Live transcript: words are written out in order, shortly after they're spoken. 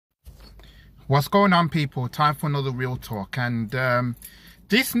What's going on, people? Time for another real talk. And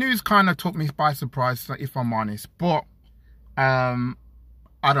this news kind of took me by surprise, if I'm honest. But I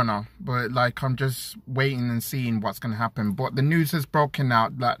don't know. But like, I'm just waiting and seeing what's going to happen. But the news has broken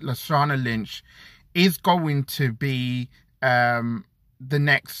out that Lashana Lynch is going to be the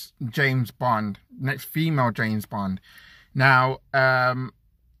next James Bond, next female James Bond. Now, the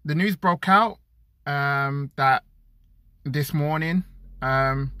news broke out that this morning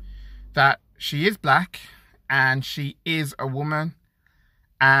that she is black and she is a woman,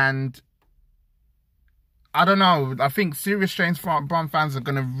 and I don't know. I think serious James Bond fans are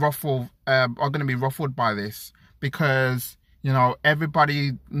gonna be ruffled by this, because you know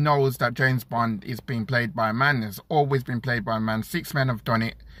everybody knows that James Bond is being played by a man. It's always been played by a man. 6 men have done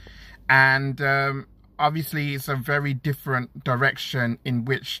it, and obviously it's a very different direction in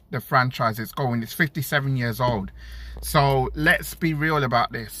which the franchise is going. It's 57 years old, so let's be real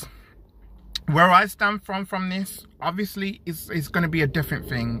about this. Where I stand from this, obviously, it's going to be a different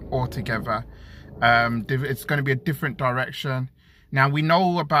thing altogether. It's going to be a different direction. Now, we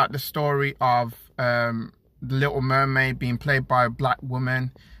know about the story of The Little Mermaid being played by a black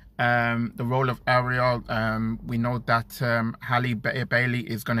woman. The role of Ariel, we know that Halle Bailey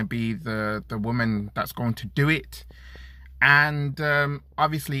is going to be the woman that's going to do it. And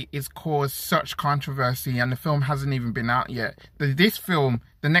obviously it's caused such controversy, and the film hasn't even been out yet. This film,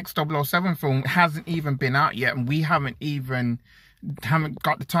 the next 007 film, hasn't even been out yet, and we haven't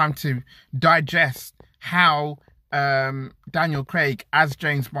got the time to digest how Daniel Craig as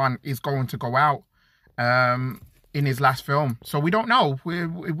James Bond is going to go out in his last film. So we don't know.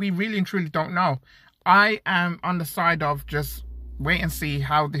 We really and truly don't know. I am on the side of just wait and see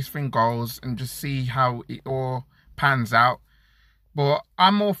how this thing goes and just see how it all pans out. But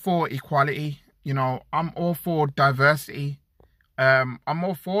I'm all for equality, you know. I'm all for diversity. I'm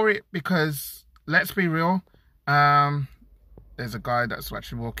all for it because, let's be real, there's a guy that's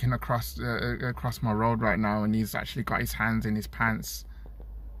actually walking across my road right now, and he's actually got his hands in his pants.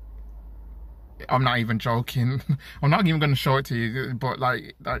 I'm not even joking. I'm not even going to show it to you, but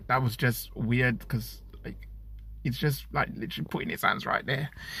like that was just weird, because like it's just like literally putting his hands right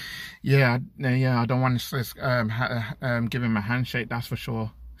there. Yeah, I don't want to give him a handshake, that's for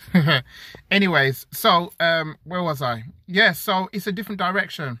sure. Anyways, so where was I? Yeah, so it's a different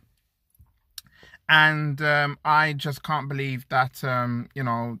direction, and I just can't believe that you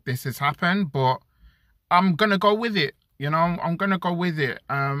know, this has happened. But I'm gonna go with it. You know, I'm gonna go with it.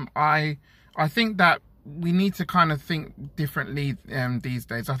 I think that we need to kind of think differently these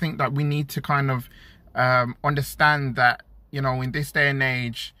days. I think that we need to kind of understand that, you know, in this day and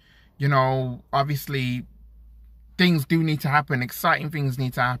age, you know, obviously things do need to happen, exciting things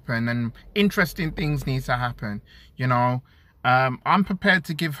need to happen, and interesting things need to happen. You know, I'm prepared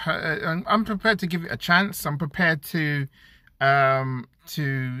to give it a chance. I'm prepared to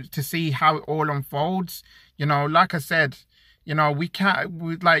see how it all unfolds. You know, like I said, you know,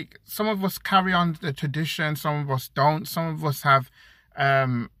 like, some of us carry on the tradition, some of us don't. Some of us have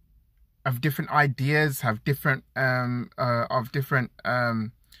different ideas, have different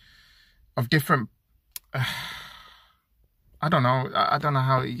I don't know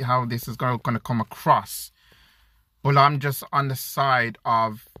how this is going to come across, but I'm just on the side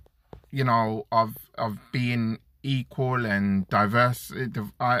of, you know, of being equal and diverse.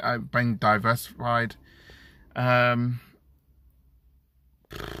 Being diversified.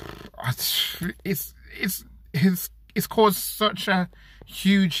 It's caused such a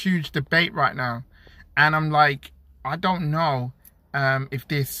huge debate right now, and I'm like, I don't know if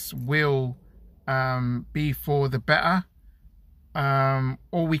this will be for the better.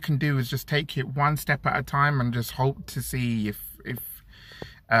 All we can do is just take it one step at a time and just hope to see if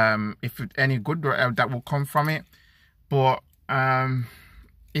any good that will come from it. But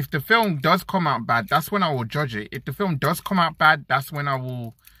if the film does come out bad, that's when I will judge it. If the film does come out bad, that's when I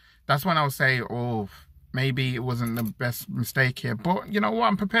will say, oh, maybe it wasn't the best mistake here. But you know what?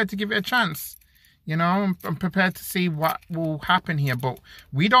 I'm prepared to give it a chance. You know, I'm prepared to see what will happen here. But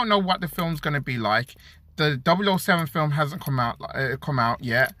we don't know what the film's going to be like. The 007 film hasn't come out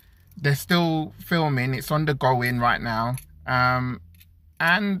yet. They're still filming. It's undergoing right now.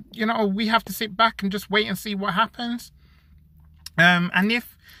 And, you know, we have to sit back and just wait and see what happens. And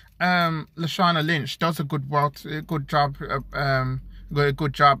if Lashana Lynch does a good job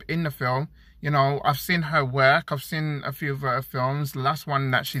in the film, you know, I've seen her work. I've seen a few of her films. The last one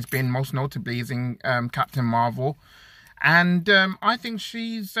that she's been most notably is in Captain Marvel. And I think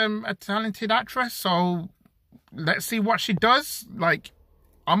she's a talented actress. So let's see what she does. Like,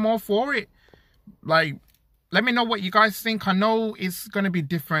 I'm all for it. Like, let me know what you guys think. I know it's going to be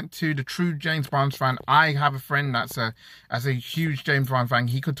different to the true James Bond fan. I have a friend that's a huge James Bond fan.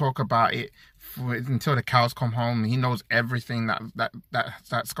 He could talk about it until the cows come home. He knows everything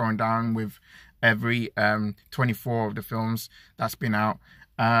that's going down with every 24 of the films that's been out.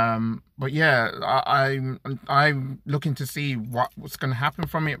 But yeah, I'm looking to see what's going to happen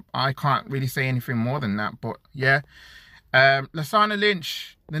from it. I can't really say anything more than that. But yeah, Lashana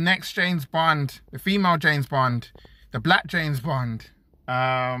Lynch, the next James Bond, the female James Bond, the black James Bond.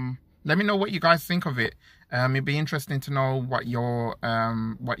 Let me know what you guys think of it. It'd be interesting to know what your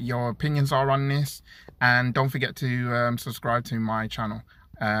opinions are on this, and don't forget to subscribe to my channel.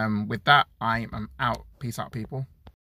 With that, I am out. Peace out, people.